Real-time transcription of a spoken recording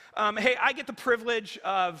Hey, I get the privilege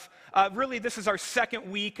of, really this is our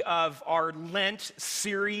second week of our Lent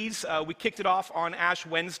series. We kicked it off on Ash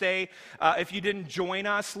Wednesday. If you didn't join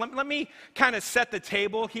us, let me kind of set the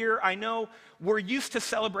table here. I know we're used to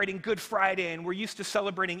celebrating Good Friday and we're used to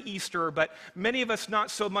celebrating Easter, but many of us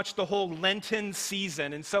not so much the whole Lenten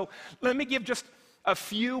season. And so let me give just a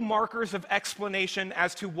few markers of explanation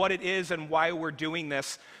as to what it is and why we're doing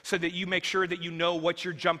this so that you make sure that you know what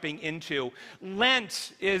you're jumping into.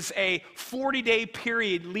 Lent is a 40-day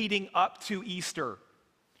period leading up to Easter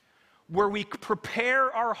where we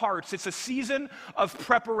prepare our hearts. It's a season of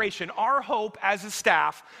preparation. Our hope as a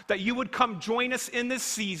staff that you would come join us in this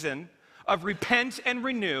season of repent and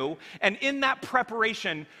renew, and in that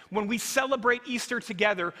preparation, when we celebrate Easter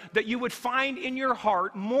together, that you would find in your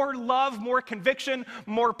heart more love, more conviction,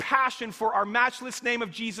 more passion for our matchless name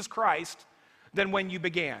of Jesus Christ than when you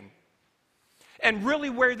began. And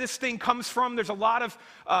really where this thing comes from, there's a lot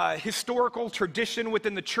of historical tradition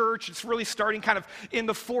within the church. It's really starting kind of in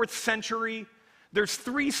the 4th century. There's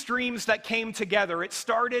 3 streams that came together. It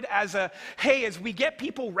started as as we get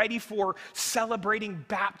people ready for celebrating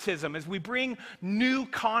baptism, as we bring new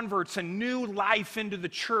converts and new life into the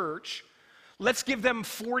church, let's give them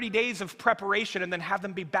 40 days of preparation and then have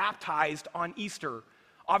them be baptized on Easter.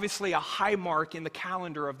 Obviously a high mark in the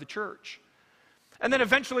calendar of the church. And then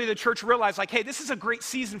eventually the church realized, hey, this is a great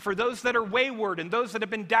season for those that are wayward and those that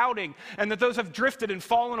have been doubting and that those have drifted and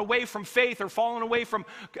fallen away from faith or fallen away from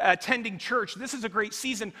attending church. This is a great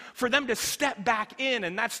season for them to step back in,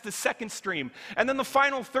 and that's the 2nd stream. And then the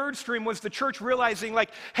final 3rd stream was the church realizing,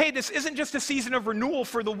 hey, this isn't just a season of renewal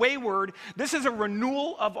for the wayward. This is a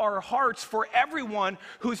renewal of our hearts for everyone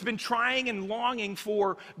who's been trying and longing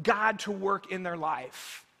for God to work in their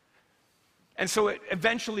life. And so it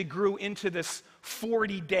eventually grew into this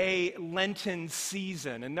 40-day Lenten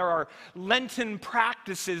season. And there are Lenten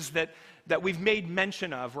practices that we've made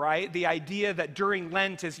mention of, right? The idea that during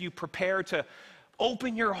Lent, as you prepare to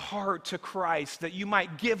open your heart to Christ, that you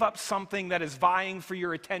might give up something that is vying for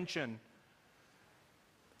your attention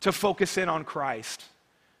to focus in on Christ.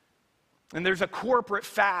 And there's a corporate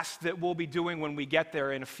fast that we'll be doing when we get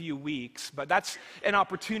there in a few weeks, but that's an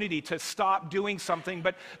opportunity to stop doing something.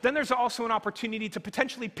 But then there's also an opportunity to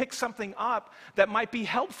potentially pick something up that might be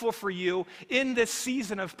helpful for you in this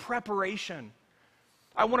season of preparation.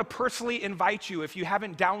 I want to personally invite you, if you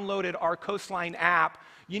haven't downloaded our Coastline app,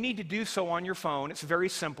 you need to do so on your phone. It's very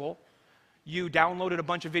simple. You downloaded a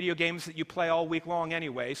bunch of video games that you play all week long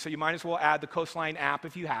anyway, so you might as well add the Coastline app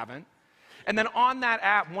if you haven't. And then on that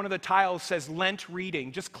app, one of the tiles says Lent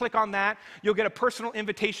Reading. Just click on that. You'll get a personal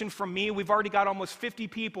invitation from me. We've already got almost 50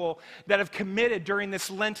 people that have committed during this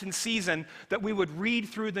Lenten season that we would read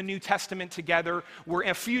through the New Testament together. We're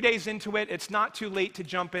a few days into it. It's not too late to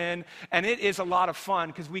jump in. And it is a lot of fun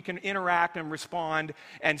because we can interact and respond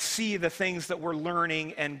and see the things that we're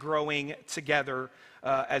learning and growing together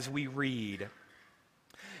as we read.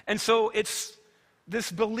 And so it's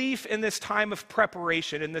this belief in this time of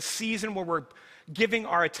preparation, in this season where we're giving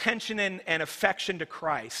our attention and affection to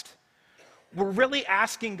Christ, we're really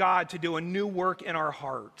asking God to do a new work in our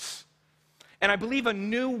hearts. And I believe a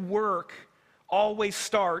new work always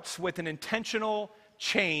starts with an intentional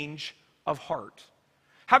change of heart.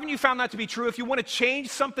 Haven't you found that to be true? If you want to change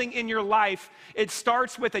something in your life, it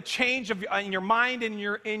starts with a change in your mind and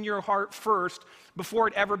in your heart first before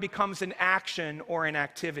it ever becomes an action or an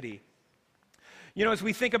activity. You know, as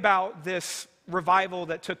we think about this revival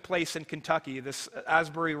that took place in Kentucky, this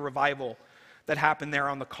Asbury revival that happened there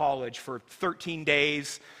on the college for 13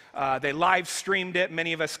 days, they live streamed it.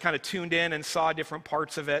 Many of us kind of tuned in and saw different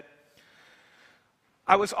parts of it.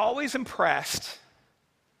 I was always impressed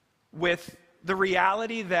with the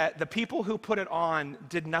reality that the people who put it on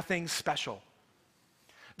did nothing special.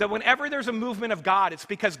 That whenever there's a movement of God, it's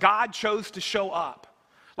because God chose to show up.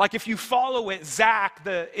 Like if you follow it, Zach,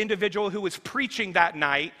 the individual who was preaching that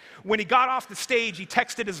night, when he got off the stage, he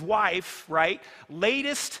texted his wife, right?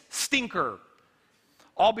 Latest stinker.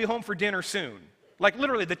 I'll be home for dinner soon. Like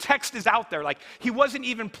literally, the text is out there. Like he wasn't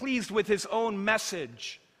even pleased with his own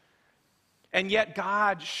message. And yet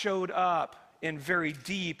God showed up in very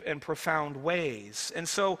deep and profound ways. And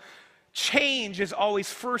so change is always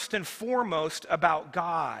first and foremost about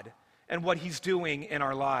God and what he's doing in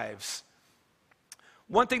our lives.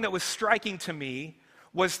 One thing that was striking to me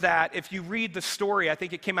was that if you read the story, I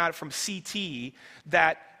think it came out from CT,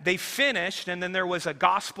 that they finished, and then there was a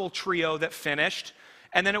gospel trio that finished,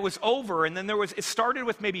 and then it was over, and then it started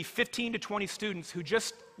with maybe 15 to 20 students who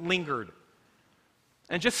just lingered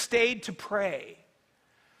and just stayed to pray.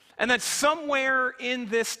 And that somewhere in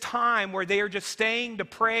this time where they are just staying to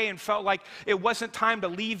pray and felt like it wasn't time to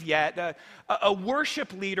leave yet, a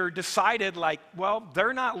worship leader decided like, well,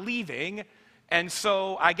 they're not leaving, and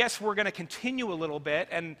so I guess we're going to continue a little bit,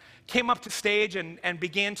 and came up to stage and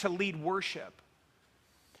began to lead worship.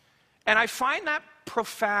 And I find that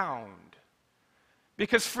profound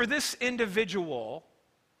because for this individual,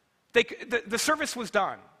 the service was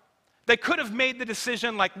done. They could have made the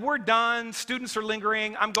decision like, we're done, students are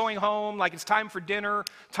lingering, I'm going home, like it's time for dinner,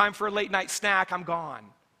 time for a late night snack, I'm gone.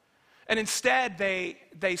 And instead,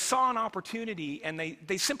 they saw an opportunity and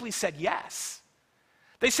they simply said yes.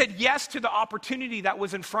 They said yes to the opportunity that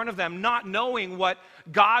was in front of them, not knowing what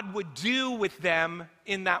God would do with them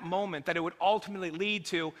in that moment, that it would ultimately lead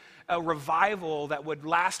to a revival that would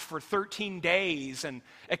last for 13 days and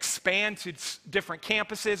expand to different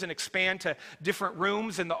campuses and expand to different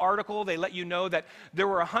rooms. In the article, they let you know that there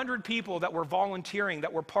were 100 people that were volunteering,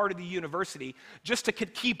 that were part of the university, just to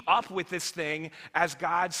keep up with this thing as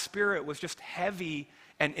God's Spirit was just heavy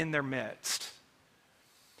and in their midst.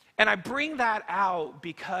 And I bring that out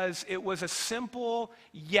because it was a simple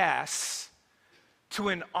yes to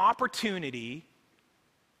an opportunity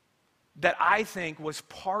that I think was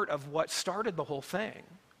part of what started the whole thing.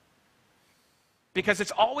 Because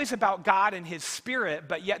it's always about God and His Spirit,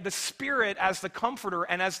 but yet the Spirit as the comforter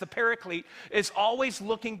and as the paraclete is always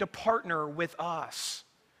looking to partner with us.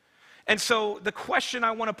 And so the question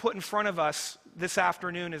I want to put in front of us this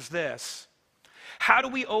afternoon is this: how do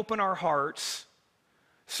we open our hearts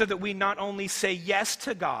so that we not only say yes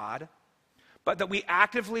to God, but that we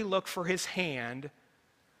actively look for His hand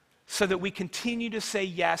so that we continue to say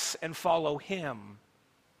yes and follow Him?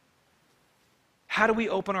 How do we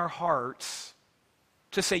open our hearts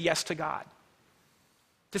to say yes to God?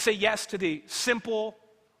 To say yes to the simple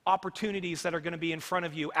opportunities that are going to be in front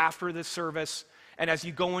of you after this service and as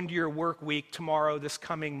you go into your work week tomorrow, this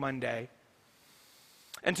coming Monday.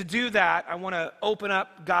 And to do that, I want to open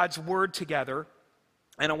up God's Word together.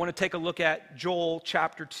 And I want to take a look at Joel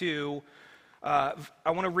chapter 2. I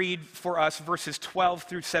want to read for us verses 12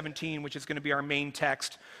 through 17, which is going to be our main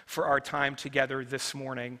text for our time together this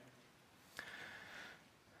morning.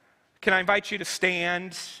 Can I invite you to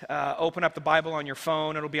stand, open up the Bible on your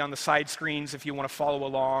phone. It'll be on the side screens if you want to follow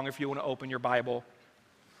along, if you want to open your Bible.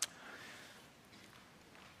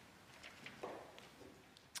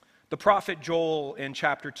 The prophet Joel in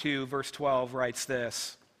chapter 2, verse 12 writes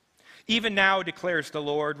this: "Even now, declares the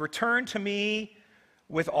Lord, return to me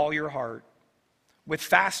with all your heart, with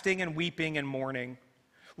fasting and weeping and mourning.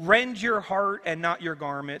 Rend your heart and not your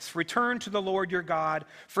garments. Return to the Lord your God,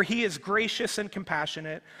 for He is gracious and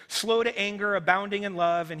compassionate, slow to anger, abounding in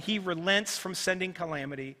love, and He relents from sending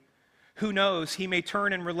calamity. Who knows, He may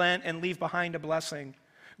turn and relent and leave behind a blessing,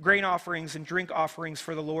 grain offerings and drink offerings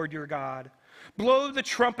for the Lord your God. Blow the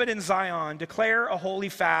trumpet in Zion, declare a holy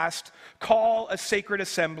fast, call a sacred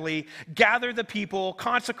assembly, gather the people,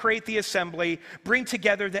 consecrate the assembly, bring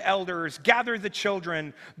together the elders, gather the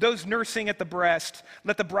children, those nursing at the breast.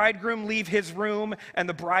 Let the bridegroom leave his room and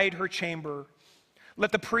the bride her chamber.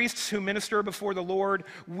 Let the priests who minister before the Lord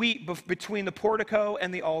weep between the portico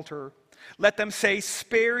and the altar. Let them say,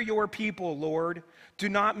 spare your people, Lord. Do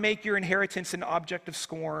not make your inheritance an object of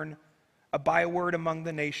scorn, a byword among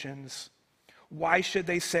the nations. Why should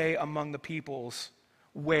they say among the peoples,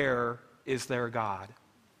 where is their God?"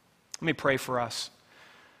 Let me pray for us.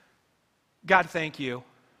 God, thank you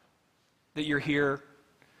that you're here.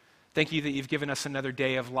 Thank you that you've given us another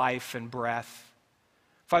day of life and breath.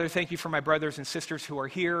 Father, thank you for my brothers and sisters who are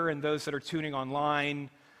here and those that are tuning online,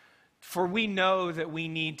 for we know that we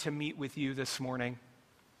need to meet with you this morning.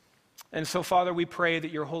 And so, Father, we pray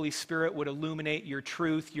that your Holy Spirit would illuminate your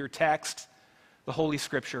truth, your text, the Holy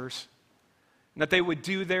Scriptures, and that they would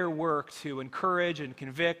do their work to encourage and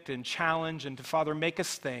convict and challenge and to, Father, make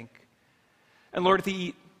us think. And Lord, at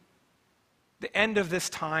the end of this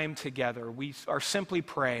time together, we are simply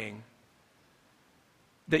praying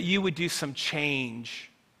that you would do some change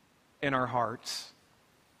in our hearts,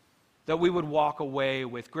 that we would walk away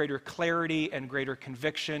with greater clarity and greater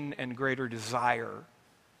conviction and greater desire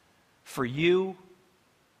for you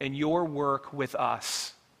and your work with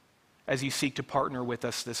us as you seek to partner with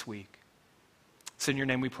us this week. It's in your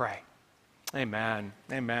name we pray. Amen.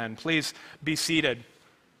 Amen. Please be seated.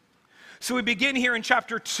 So we begin here in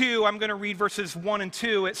chapter 2. I'm going to read verses 1 and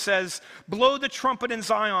 2. It says, "Blow the trumpet in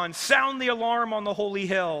Zion, sound the alarm on the holy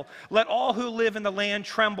hill. Let all who live in the land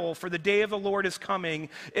tremble, for the day of the Lord is coming.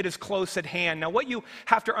 It is close at hand." Now, what you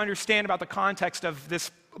have to understand about the context of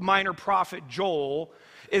this minor prophet Joel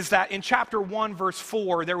is that in chapter 1, verse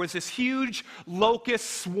 4, there was this huge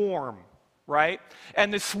locust swarm, right?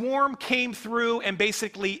 And the swarm came through and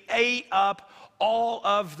basically ate up all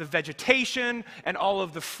of the vegetation and all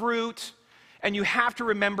of the fruit. And you have to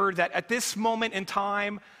remember that at this moment in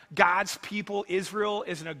time, God's people, Israel,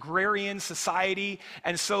 is an agrarian society.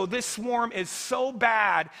 And so this swarm is so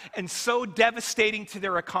bad and so devastating to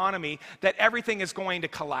their economy that everything is going to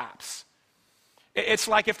collapse. It's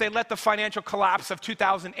like if they let the financial collapse of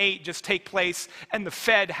 2008 just take place and the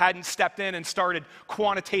Fed hadn't stepped in and started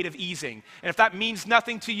quantitative easing. And if that means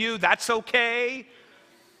nothing to you, that's okay.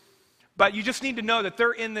 But you just need to know that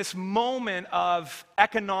they're in this moment of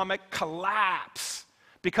economic collapse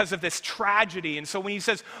because of this tragedy. And so when he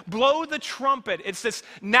says, blow the trumpet, it's this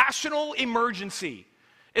national emergency.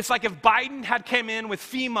 It's like if Biden had come in with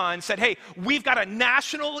FEMA and said, hey, we've got a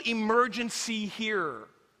national emergency here.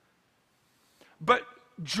 But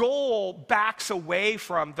Joel backs away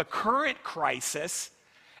from the current crisis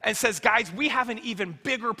and says, guys, we have an even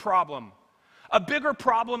bigger problem. A bigger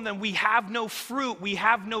problem than we have no fruit, we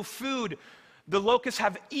have no food. The locusts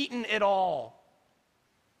have eaten it all.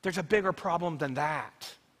 There's a bigger problem than that.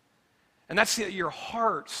 And that's that your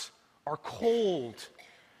hearts are cold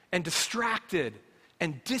and distracted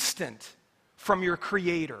and distant from your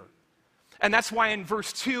Creator. And that's why in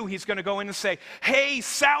verse 2, he's going to go in and say, hey,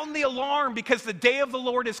 sound the alarm because the day of the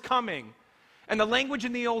Lord is coming. And the language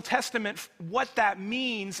in the Old Testament, what that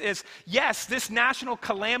means is, yes, this national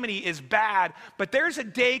calamity is bad, but there's a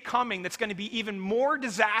day coming that's going to be even more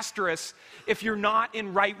disastrous if you're not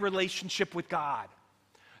in right relationship with God.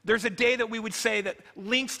 There's a day that we would say that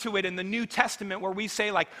links to it in the New Testament where we say,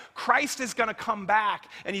 like, Christ is going to come back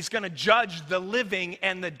and he's going to judge the living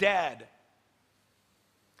and the dead.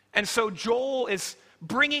 And so Joel is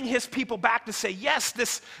bringing his people back to say, yes,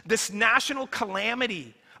 this national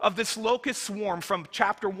calamity of this locust swarm from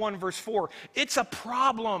chapter 1, verse 4, it's a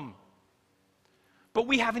problem. But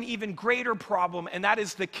we have an even greater problem, and that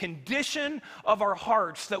is the condition of our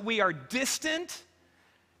hearts, that we are distant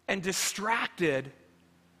and distracted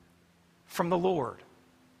from the Lord.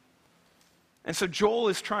 And so Joel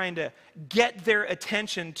is trying to get their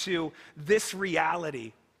attention to this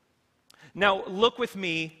reality. Now, look with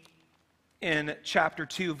me in chapter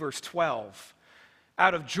 2, verse 12.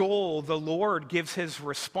 Out of Joel, the Lord gives his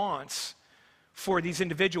response for these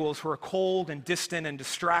individuals who are cold and distant and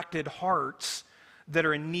distracted hearts that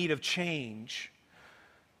are in need of change.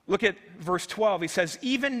 Look at verse 12. He says,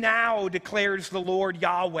 even now declares the Lord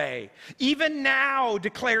Yahweh. Even now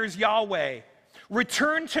declares Yahweh.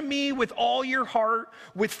 Return to me with all your heart,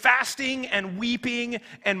 with fasting and weeping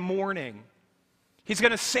and mourning. He's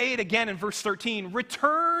going to say it again in verse 13.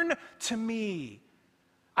 Return to me.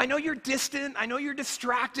 I know you're distant. I know you're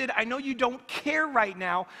distracted. I know you don't care right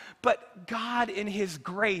now. But God in his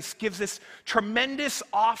grace gives this tremendous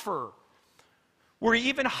offer where he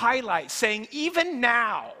even highlights saying, even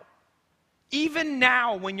now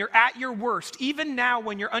when you're at your worst, even now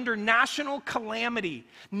when you're under national calamity,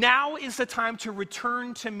 now is the time to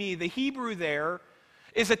return to me. The Hebrew there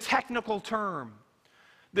is a technical term.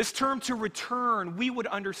 This term to return, we would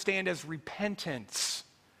understand as repentance.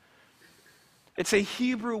 It's a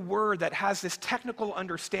Hebrew word that has this technical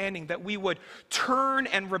understanding that we would turn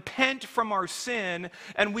and repent from our sin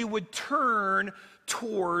and we would turn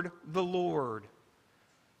toward the Lord.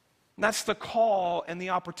 And that's the call and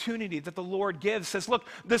the opportunity that the Lord gives. Says, look,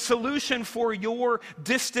 the solution for your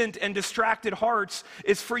distant and distracted hearts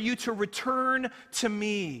is for you to return to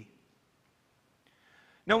me.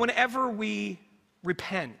 Now, whenever we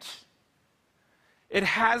repent, it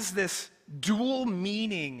has this dual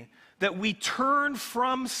meaning that we turn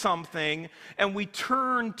from something and we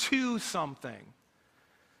turn to something.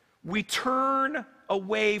 We turn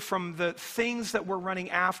away from the things that we're running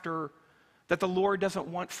after that the Lord doesn't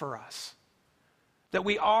want for us. That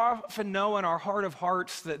we often know in our heart of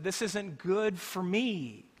hearts that this isn't good for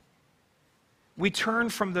me. We turn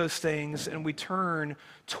from those things and we turn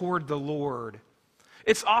toward the Lord.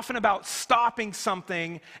 It's often about stopping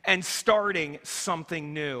something and starting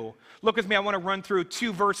something new. Look with me, I want to run through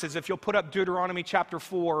two verses. If you'll put up Deuteronomy chapter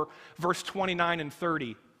 4, verse 29 and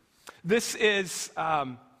 30. This is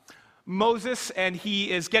Moses, and he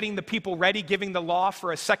is getting the people ready, giving the law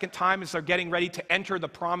for a second time as they're getting ready to enter the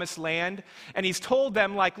promised land. And he's told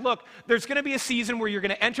them, like, look, there's going to be a season where you're going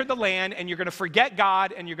to enter the land and you're going to forget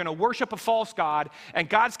God and you're going to worship a false god, and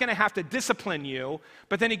God's going to have to discipline you.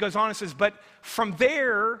 But then he goes on and says, but from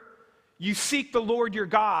there, you seek the Lord your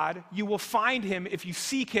God, you will find him if you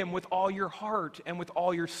seek him with all your heart and with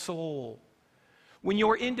all your soul. When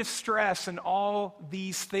you're in distress and all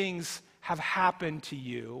these things have happened to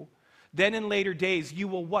you, then in later days, you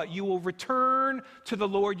will what? You will return return to the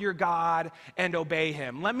Lord your God and obey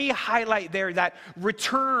him. Let me highlight there that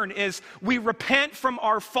return is we repent from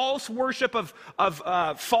our false worship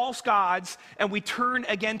of false gods, and we turn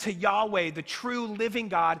again to Yahweh, the true living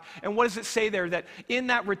God. And what does it say there? That in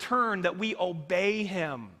that return that we obey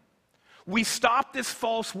him. We stop this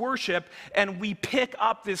false worship and we pick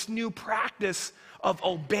up this new practice of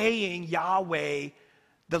obeying Yahweh,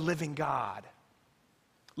 the living God.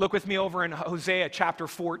 Look with me over in Hosea chapter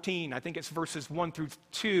 14. I think it's verses 1 through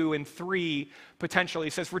 2 and 3 potentially.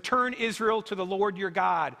 It says, "Return, Israel, to the Lord your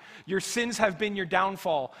God. Your sins have been your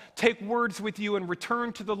downfall. Take words with you and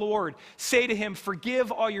return to the Lord. Say to him,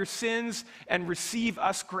 forgive all your sins and receive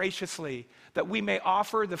us graciously, that we may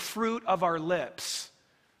offer the fruit of our lips.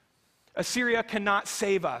 Assyria cannot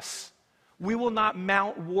save us. We will not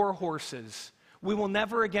mount war horses. We will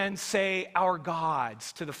never again say our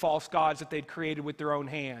gods to the false gods that they'd created with their own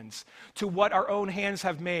hands, to what our own hands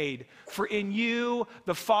have made. For in you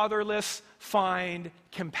the fatherless find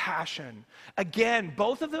compassion." Again,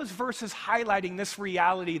 both of those verses highlighting this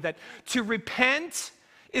reality that to repent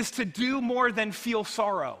is to do more than feel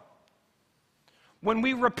sorrow. When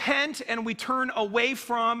we repent and we turn away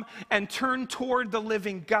from and turn toward the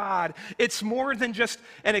living God, it's more than just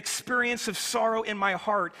an experience of sorrow in my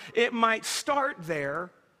heart. It might start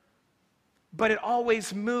there, but it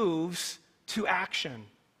always moves to action.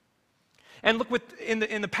 And look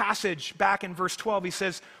in the passage back in verse 12, he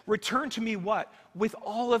says, "Return to me what? With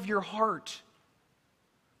all of your heart."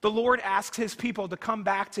 The Lord asks his people to come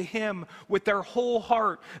back to him with their whole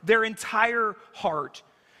heart, their entire heart.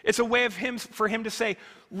 It's a way for him to say,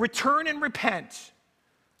 return and repent.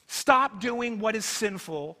 Stop doing what is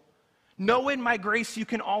sinful. Know in my grace you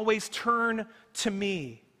can always turn to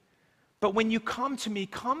me. But when you come to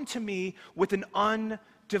me with an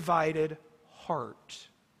undivided heart.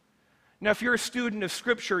 Now, if you're a student of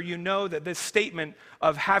Scripture, you know that this statement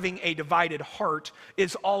of having a divided heart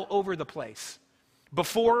is all over the place.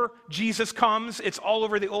 Before Jesus comes, it's all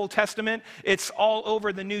over the Old Testament. It's all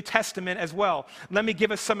over the New Testament as well. Let me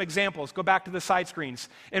give us some examples. Go back to the side screens.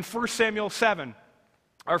 In 1 Samuel 7,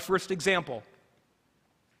 our first example.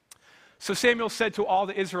 "So Samuel said to all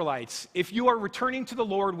the Israelites, if you are returning to the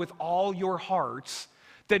Lord with all your hearts,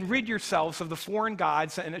 then rid yourselves of the foreign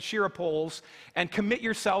gods and Asherah poles and commit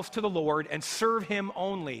yourselves to the Lord and serve him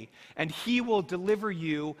only, and he will deliver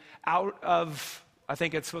you out of," I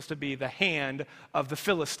think it's supposed to be, "the hand of the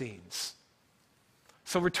Philistines."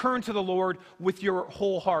 So return to the Lord with your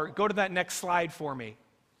whole heart. Go to that next slide for me.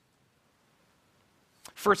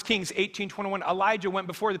 1 Kings 18:21, Elijah went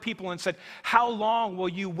before the people and said, "How long will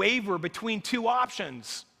you waver between two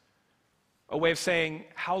options?" A way of saying,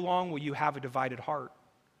 how long will you have a divided heart?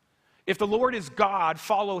 If the Lord is God,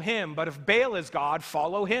 follow him. But if Baal is God,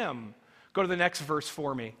 follow him. Go to the next verse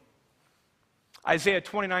for me. Isaiah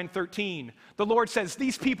 29:13. The Lord says,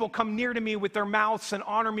 "These people come near to me with their mouths and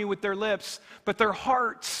honor me with their lips, but their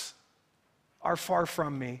hearts are far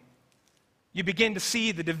from me." You begin to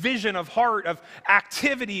see the division of heart, of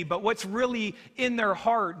activity, but what's really in their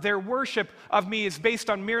heart. Their worship of me is based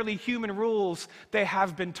on merely human rules they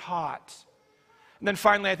have been taught. And then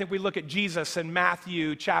finally, I think we look at Jesus in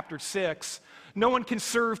Matthew chapter 6. "No one can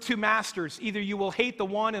serve two masters. Either you will hate the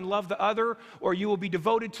one and love the other, or you will be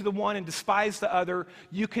devoted to the one and despise the other.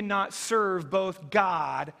 You cannot serve both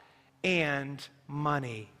God and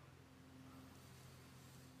money."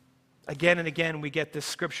 Again and again, we get this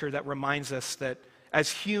scripture that reminds us that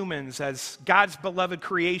as humans, as God's beloved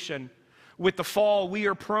creation, with the fall, we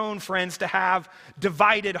are prone, friends, to have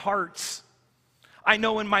divided hearts. I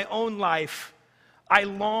know in my own life, I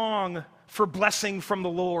long for blessing from the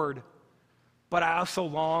Lord, but I also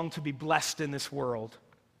long to be blessed in this world.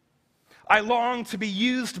 I long to be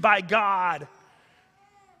used by God,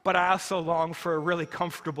 but I also long for a really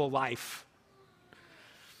comfortable life.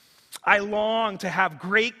 I long to have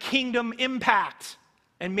great kingdom impact,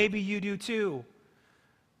 and maybe you do too.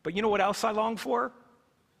 But you know what else I long for?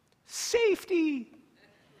 Safety,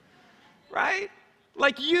 right?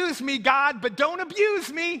 Like, use me, God, but don't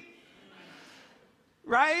abuse me.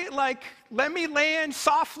 Right? Like, let me land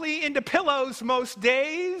softly into pillows most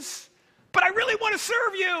days, but I really want to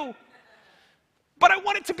serve you. But I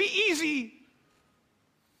want it to be easy.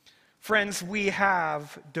 Friends, we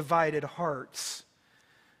have divided hearts.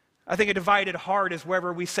 I think a divided heart is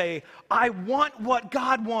wherever we say, I want what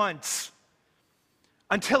God wants,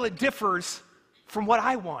 until it differs from what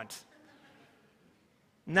I want.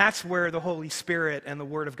 And that's where the Holy Spirit and the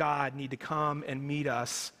Word of God need to come and meet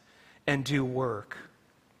us and do work.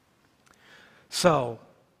 So,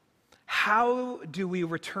 how do we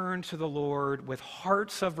return to the Lord with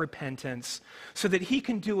hearts of repentance so that he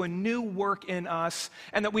can do a new work in us,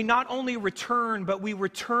 and that we not only return, but we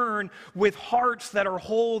return with hearts that are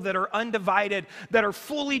whole, that are undivided, that are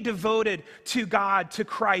fully devoted to God, to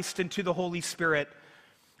Christ, and to the Holy Spirit?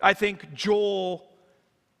 I think Joel,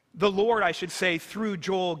 the Lord, I should say, through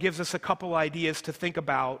Joel, gives us a couple ideas to think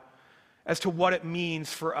about as to what it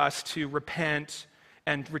means for us to repent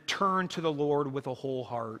and return to the Lord with a whole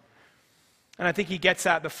heart. And I think he gets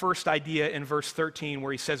at the first idea in verse 13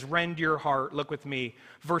 where he says, rend your heart. Look with me.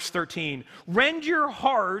 Verse 13. Rend your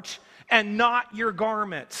heart and not your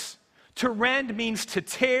garments. To rend means to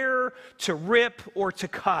tear, to rip, or to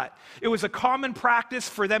cut. It was a common practice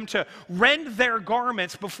for them to rend their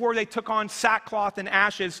garments before they took on sackcloth and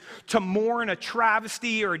ashes to mourn a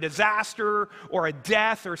travesty or a disaster or a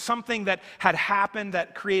death or something that had happened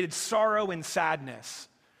that created sorrow and sadness.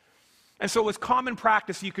 And so it was common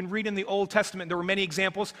practice. You can read in the Old Testament, there were many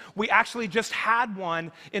examples. We actually just had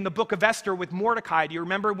one in the book of Esther with Mordecai. Do you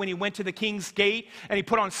remember when he went to the king's gate and he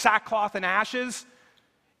put on sackcloth and ashes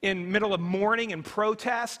in middle of mourning and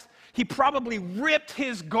protest? He probably ripped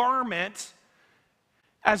his garment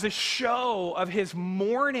as a show of his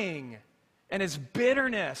mourning and his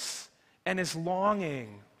bitterness and his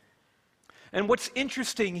longing. And what's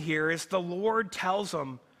interesting here is the Lord tells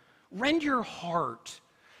him, rend your heart.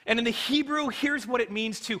 And in the Hebrew, here's what it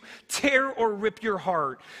means to tear or rip your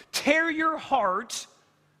heart. Tear your heart,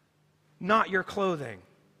 not your clothing.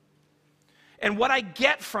 And what I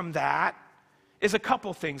get from that is a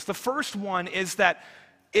couple things. The first one is that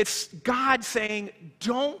it's God saying,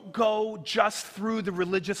 don't go just through the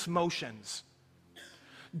religious motions.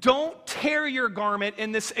 Don't tear your garment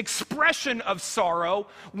in this expression of sorrow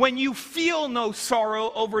when you feel no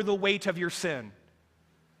sorrow over the weight of your sin.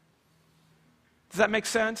 Does that make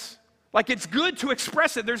sense? Like, it's good to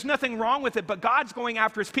express it. There's nothing wrong with it. But God's going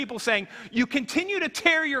after his people saying, you continue to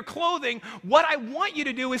tear your clothing. What I want you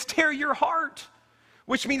to do is tear your heart,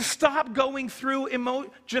 which means stop going through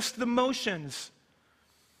just the motions.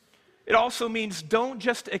 It also means don't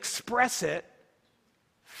just express it,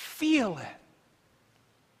 feel it.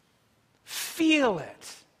 Feel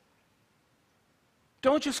it.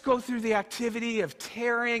 Don't just go through the activity of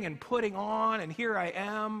tearing and putting on, and here I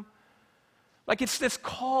am. Like, it's this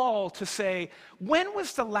call to say, when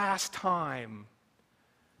was the last time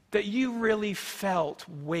that you really felt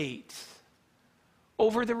weight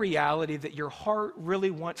over the reality that your heart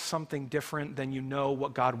really wants something different than you know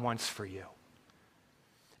what God wants for you?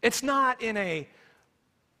 It's not in a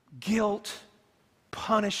guilt,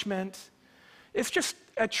 punishment. It's just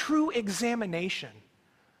a true examination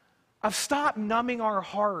of stop numbing our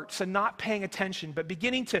hearts and not paying attention, but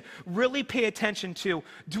beginning to really pay attention to,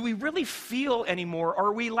 do we really feel anymore?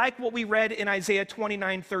 Are we like what we read in Isaiah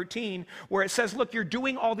 29:13, where it says, look, you're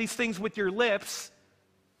doing all these things with your lips,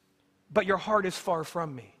 but your heart is far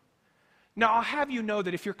from me. Now, I'll have you know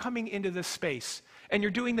that if you're coming into this space and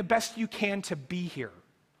you're doing the best you can to be here,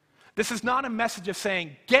 this is not a message of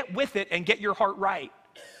saying, get with it and get your heart right.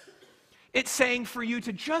 It's saying for you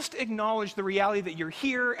to just acknowledge the reality that you're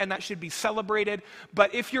here, and that should be celebrated.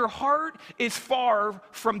 But if your heart is far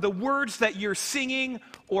from the words that you're singing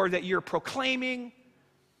or that you're proclaiming,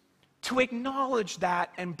 to acknowledge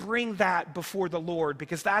that and bring that before the Lord,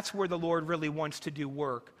 because that's where the Lord really wants to do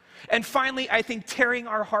work. And finally, I think tearing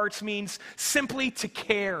our hearts means simply to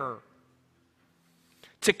care.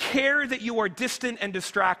 To care that you are distant and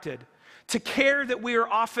distracted. To care that we are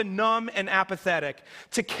often numb and apathetic.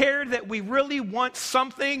 To care that we really want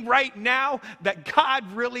something right now that God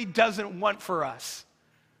really doesn't want for us.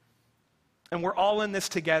 And we're all in this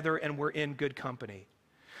together, and we're in good company.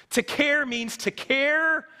 To care means to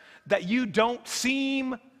care that you don't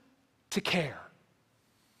seem to care.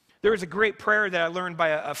 There was a great prayer that I learned by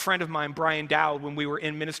a friend of mine, Brian Dowd, when we were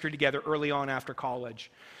in ministry together early on after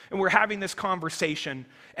college. And we're having this conversation,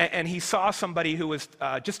 and he saw somebody who was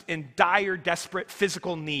just in dire, desperate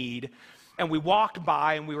physical need. And we walked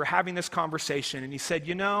by, and we were having this conversation, and he said,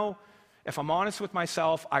 you know, if I'm honest with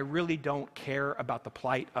myself, I really don't care about the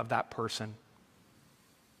plight of that person.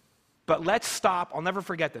 But let's stop. I'll never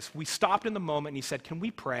forget this. We stopped in the moment, and he said, can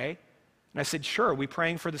we pray? And I said, sure. Are we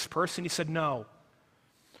praying for this person? He said, no.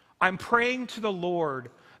 I'm praying to the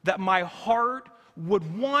Lord that my heart would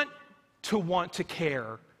want to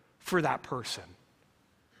care for that person.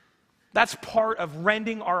 That's part of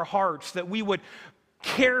rending our hearts, that we would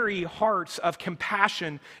carry hearts of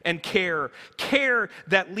compassion and care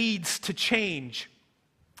that leads to change.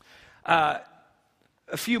 A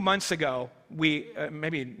few months ago,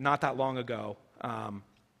 maybe not that long ago,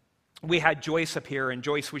 we had Joyce up here, and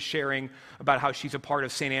Joyce was sharing about how she's a part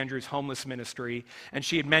of St. Andrew's homeless ministry, and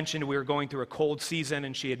she had mentioned we were going through a cold season,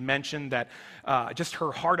 and she had mentioned that just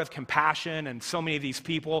her heart of compassion, and so many of these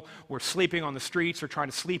people were sleeping on the streets or trying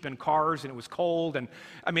to sleep in cars, and it was cold, and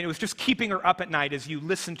I mean, it was just keeping her up at night as you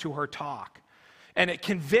listened to her talk. And it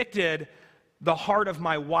convicted the heart of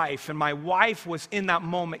my wife, and my wife was in that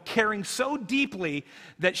moment caring so deeply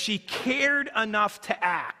that she cared enough to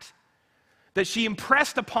act. That she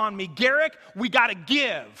impressed upon me, Garrick, we got to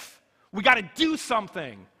give. We got to do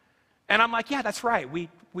something. And I'm like, yeah, that's right. We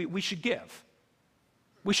should give.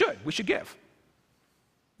 We should give.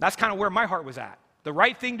 That's kind of where my heart was at. The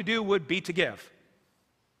right thing to do would be to give.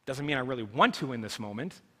 Doesn't mean I really want to in this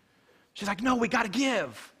moment. She's like, no, we got to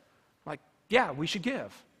give. I'm like, yeah, we should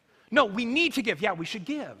give. No, we need to give. Yeah, we should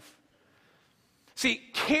give. See,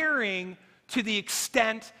 caring to the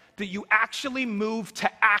extent that you actually move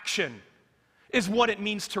to action is what it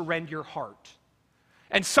means to rend your heart.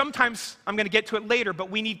 And sometimes, I'm going to get to it later, but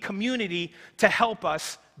we need community to help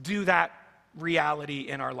us do that reality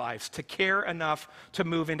in our lives, to care enough to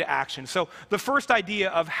move into action. So the first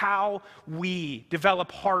idea of how we develop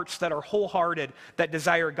hearts that are wholehearted, that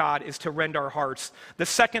desire God, is to rend our hearts. The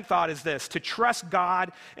second thought is this: to trust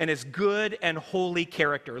God and his good and holy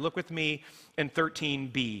character. Look with me in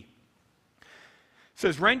 13b. It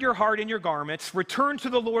says, rend your heart and your garments, return to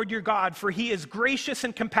the Lord your God, for he is gracious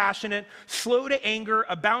and compassionate, slow to anger,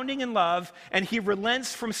 abounding in love, and he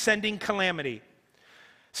relents from sending calamity.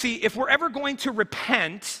 See, if we're ever going to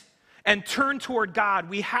repent and turn toward God,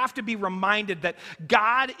 we have to be reminded that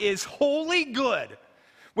God is wholly good,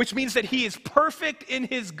 which means that he is perfect in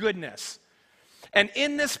his goodness. And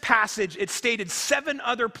in this passage, it's stated 7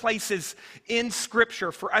 other places in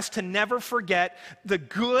Scripture for us to never forget the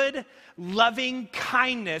good, loving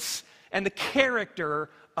kindness and the character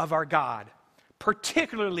of our God,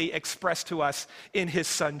 particularly expressed to us in his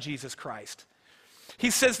Son, Jesus Christ. He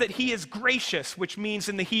says that he is gracious, which means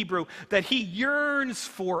in the Hebrew that he yearns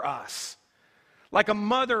for us, like a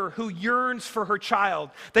mother who yearns for her child,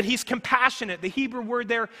 that he's compassionate. The Hebrew word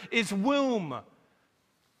there is womb.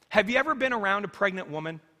 Have you ever been around a pregnant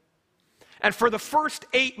woman? And for the first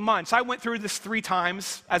 8 months, I went through this 3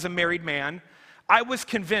 times as a married man, I was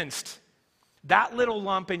convinced that little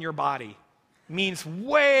lump in your body means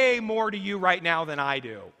way more to you right now than I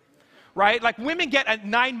do. Right? Like women get a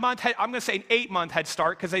 9-month, I'm going to say an 8-month head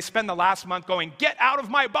start because they spend the last month going, get out of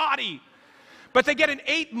my body. But they get an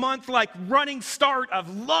 8-month like running start of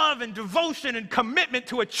love and devotion and commitment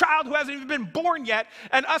to a child who hasn't even been born yet.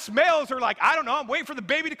 And us males are like, I don't know, I'm waiting for the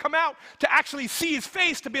baby to come out to actually see his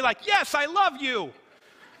face to be like, yes, I love you.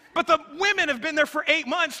 But the women have been there for 8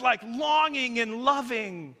 months like longing and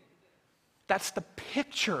loving. That's the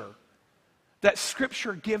picture that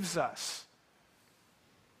Scripture gives us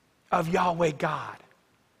of Yahweh God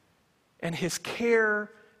and his care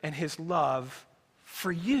and his love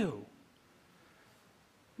for you.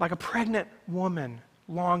 Like a pregnant woman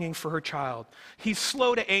longing for her child. He's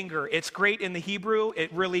slow to anger. It's great in the Hebrew.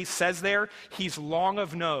 It really says there, he's long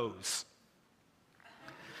of nose.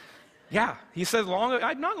 Yeah, he says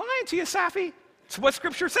I'm not lying to you, Safi. It's what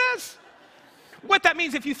Scripture says. What that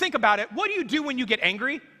means, if you think about it, what do you do when you get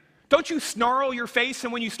angry? Don't you snarl your face,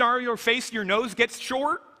 and when you snarl your face, your nose gets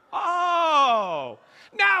short? Oh,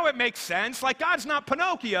 now it makes sense. Like God's not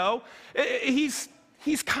Pinocchio. He's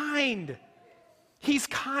kind. He's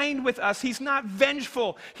kind with us. He's not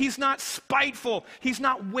vengeful. He's not spiteful. He's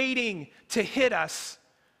not waiting to hit us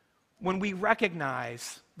when we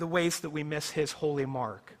recognize the ways that we miss his holy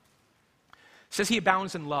mark. It says he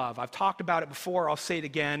abounds in love. I've talked about it before. I'll say it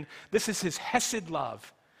again. This is his hesed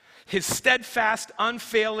love. His steadfast,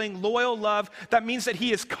 unfailing, loyal love. That means that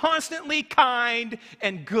he is constantly kind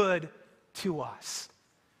and good to us.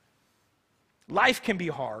 Life can be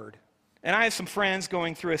hard. And I have some friends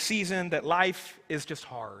going through a season that life is just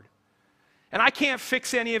hard. And I can't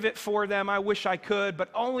fix any of it for them. I wish I could.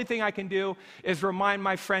 But the only thing I can do is remind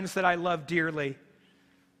my friends that I love dearly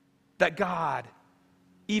that God,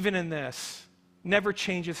 even in this, never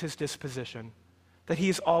changes his disposition. That he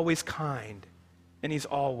is always kind and he's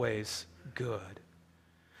always good.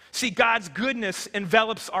 See, God's goodness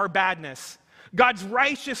envelops our badness. God's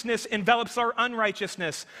righteousness envelops our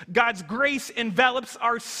unrighteousness. God's grace envelops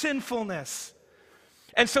our sinfulness.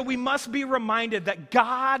 And so we must be reminded that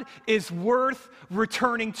God is worth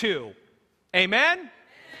returning to. Amen? Amen.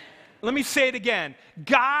 Let me say it again.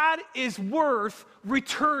 God is worth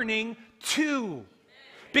returning to.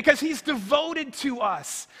 Because he's devoted to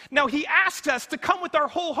us. Now, he asks us to come with our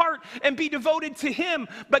whole heart and be devoted to him.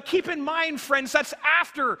 But keep in mind, friends, that's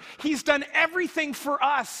after he's done everything for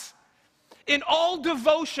us. In all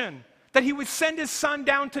devotion, that he would send his son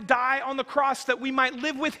down to die on the cross that we might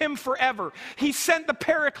live with him forever. He sent the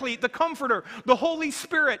Paraclete, the Comforter, the Holy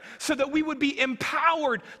Spirit, so that we would be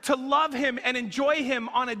empowered to love him and enjoy him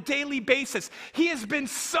on a daily basis. He has been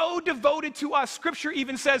so devoted to us. Scripture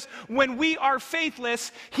even says, when we are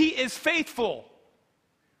faithless, he is faithful.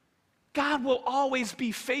 God will always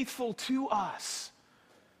be faithful to us.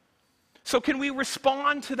 So can we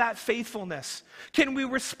respond to that faithfulness? Can we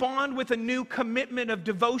respond with a new commitment of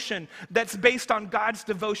devotion that's based on God's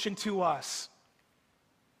devotion to us?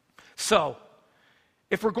 So,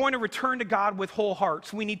 if we're going to return to God with whole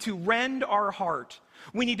hearts, we need to rend our heart.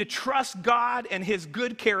 We need to trust God and his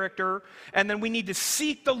good character, and then we need to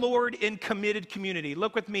seek the Lord in committed community.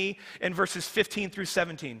 Look with me in verses 15 through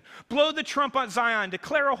 17. Blow the trumpet on Zion,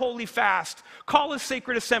 declare a holy fast, call a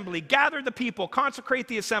sacred assembly, gather the people, consecrate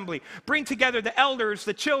the assembly, bring together the elders,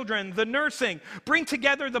 the children, the nursing, bring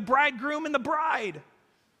together the bridegroom and the bride.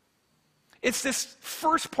 It's this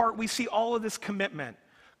first part we see all of this commitment.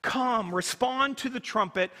 Come, respond to the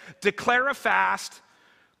trumpet, declare a fast,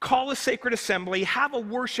 call a sacred assembly, have a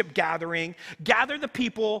worship gathering, gather the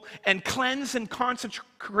people, and cleanse and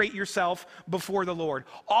consecrate yourself before the Lord.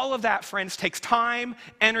 All of that, friends, takes time,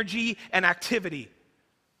 energy, and activity.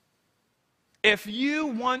 If you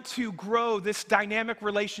want to grow this dynamic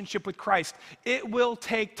relationship with Christ, it will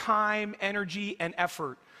take time, energy, and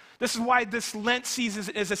effort. This is why this Lent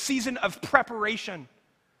season is a season of preparation.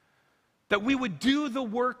 That we would do the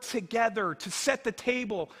work together to set the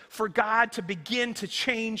table for God to begin to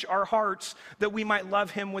change our hearts, that we might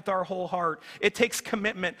love him with our whole heart. It takes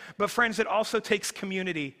commitment, but friends, it also takes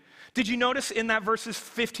community. Did you notice in that verses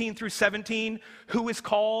 15 through 17, who is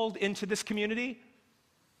called into this community?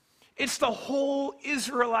 It's the whole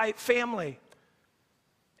Israelite family.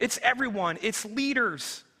 It's everyone. It's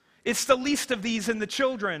leaders. It's the least of these and the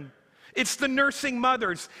children. It's the nursing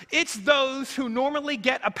mothers. It's those who normally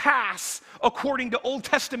get a pass according to Old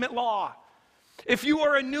Testament law. If you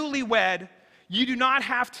are a newlywed, you do not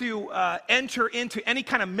have to enter into any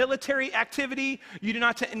kind of military activity. You do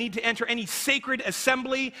not need to enter any sacred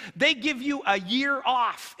assembly. They give you a year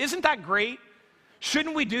off. Isn't that great?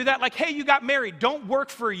 Shouldn't we do that? Like, hey, you got married. Don't work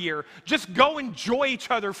for a year. Just go enjoy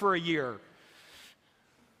each other for a year.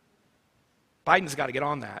 Biden's got to get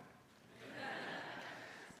on that.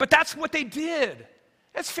 But that's what they did.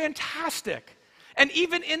 That's fantastic. And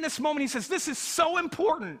even in this moment, he says, this is so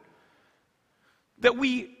important that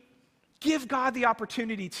we give God the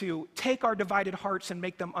opportunity to take our divided hearts and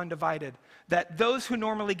make them undivided. That those who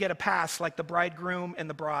normally get a pass, like the bridegroom and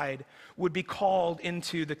the bride, would be called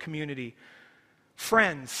into the community.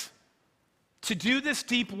 Friends, to do this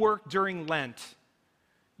deep work during Lent,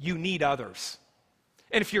 you need others.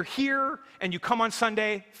 And if you're here and you come on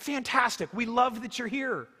Sunday, fantastic. We love that you're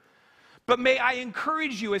here. But may I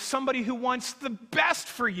encourage you, as somebody who wants the best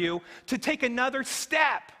for you, to take another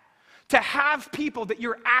step, to have people that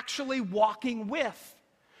you're actually walking with.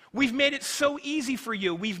 We've made it so easy for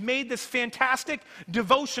you. We've made this fantastic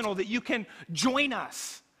devotional that you can join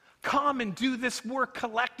us. Come and do this work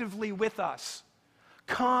collectively with us.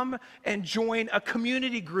 Come and join a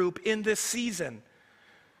community group in this season.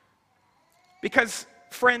 Because,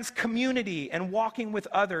 friends, community and walking with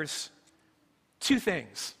others, two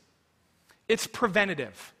things. It's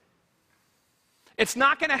preventative. It's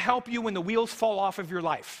not going to help you when the wheels fall off of your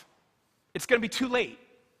life. It's going to be too late.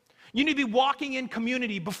 You need to be walking in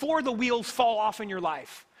community before the wheels fall off in your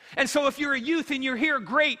life. And so if you're a youth and you're here,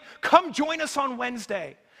 great. Come join us on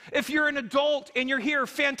Wednesday. If you're an adult and you're here,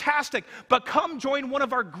 fantastic. But come join one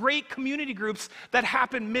of our great community groups that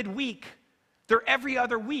happen midweek. They're every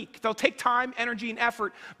other week. They'll take time, energy, and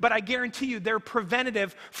effort, but I guarantee you they're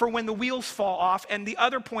preventative for when the wheels fall off. And the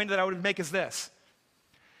other point that I would make is this.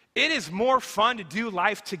 It is more fun to do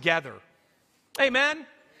life together. Amen? Amen.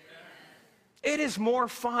 It is more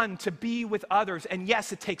fun to be with others. And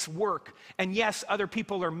yes, it takes work. And yes, other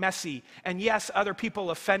people are messy. And yes, other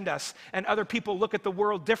people offend us. And other people look at the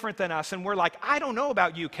world different than us. And we're like, I don't know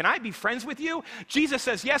about you. Can I be friends with you? Jesus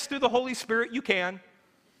says, yes, through the Holy Spirit, you can.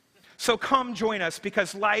 So come join us,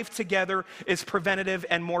 because life together is preventative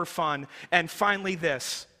and more fun. And finally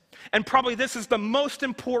this, and probably this is the most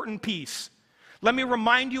important piece. Let me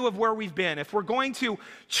remind you of where we've been. If we're going to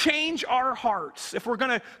change our hearts, if we're going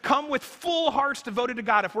to come with full hearts devoted to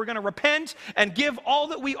God, if we're going to repent and give all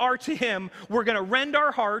that we are to him, we're going to rend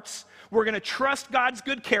our hearts, we're going to trust God's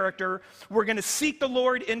good character, we're going to seek the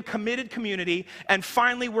Lord in committed community, and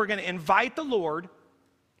finally we're going to invite the Lord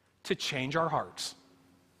to change our hearts.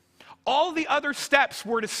 All the other steps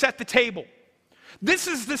were to set the table. This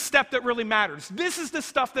is the step that really matters. This is the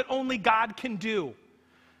stuff that only God can do.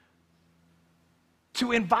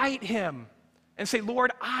 to invite him and say,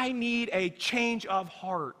 Lord, I need a change of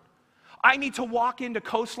heart. I need to walk into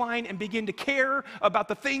Coastline and begin to care about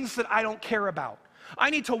the things that I don't care about. I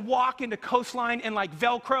need to walk into Coastline and like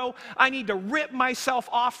Velcro, I need to rip myself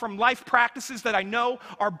off from life practices that I know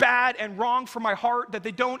are bad and wrong for my heart, that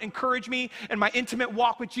they don't encourage me in my intimate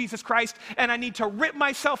walk with Jesus Christ. And I need to rip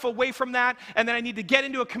myself away from that. And then I need to get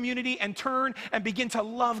into a community and turn and begin to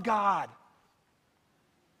love God.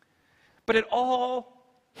 But it all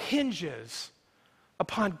hinges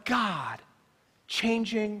upon God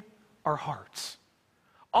changing our hearts.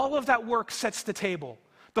 All of that work sets the table.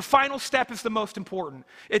 The final step is the most important.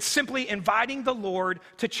 It's simply inviting the Lord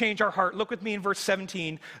to change our heart. Look with me in verse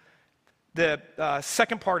 17, the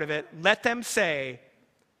second part of it. Let them say,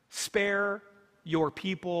 spare your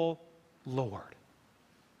people, Lord.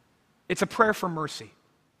 It's a prayer for mercy.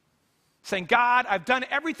 Saying, God, I've done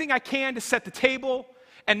everything I can to set the table,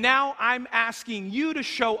 and now I'm asking you to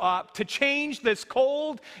show up to change this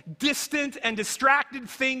cold, distant, and distracted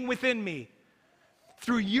thing within me.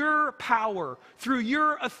 Through your power, through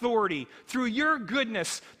your authority, through your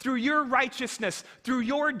goodness, through your righteousness, through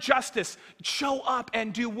your justice, show up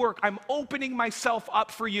and do work. I'm opening myself up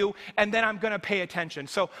for you, and then I'm going to pay attention.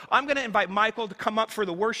 So I'm going to invite Michael to come up for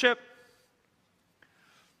the worship.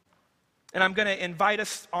 And I'm going to invite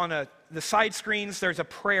us on the side screens. There's a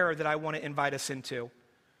prayer that I want to invite us into.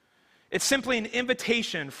 It's simply an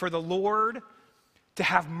invitation for the Lord to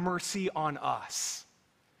have mercy on us.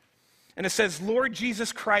 And it says, Lord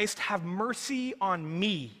Jesus Christ, have mercy on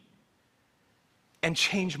me and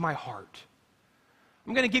change my heart.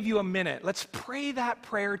 I'm going to give you a minute. Let's pray that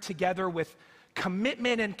prayer together with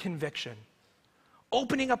commitment and conviction.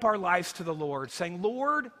 Opening up our lives to the Lord, saying,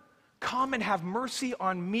 Lord, come and have mercy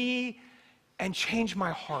on me and change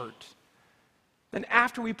my heart. Then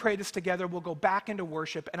after we pray this together, we'll go back into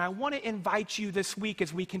worship. And I want to invite you this week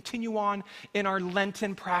as we continue on in our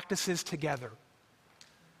Lenten practices together.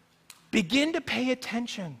 Begin to pay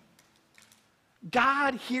attention.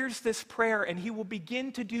 God hears this prayer, and he will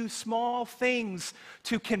begin to do small things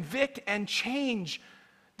to convict and change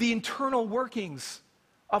the internal workings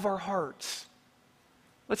of our hearts.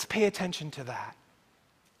 Let's pay attention to that.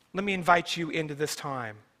 Let me invite you into this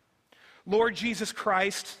time. Lord Jesus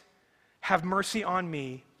Christ, have mercy on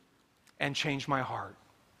me and change my heart.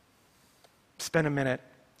 Spend a minute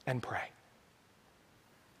and pray.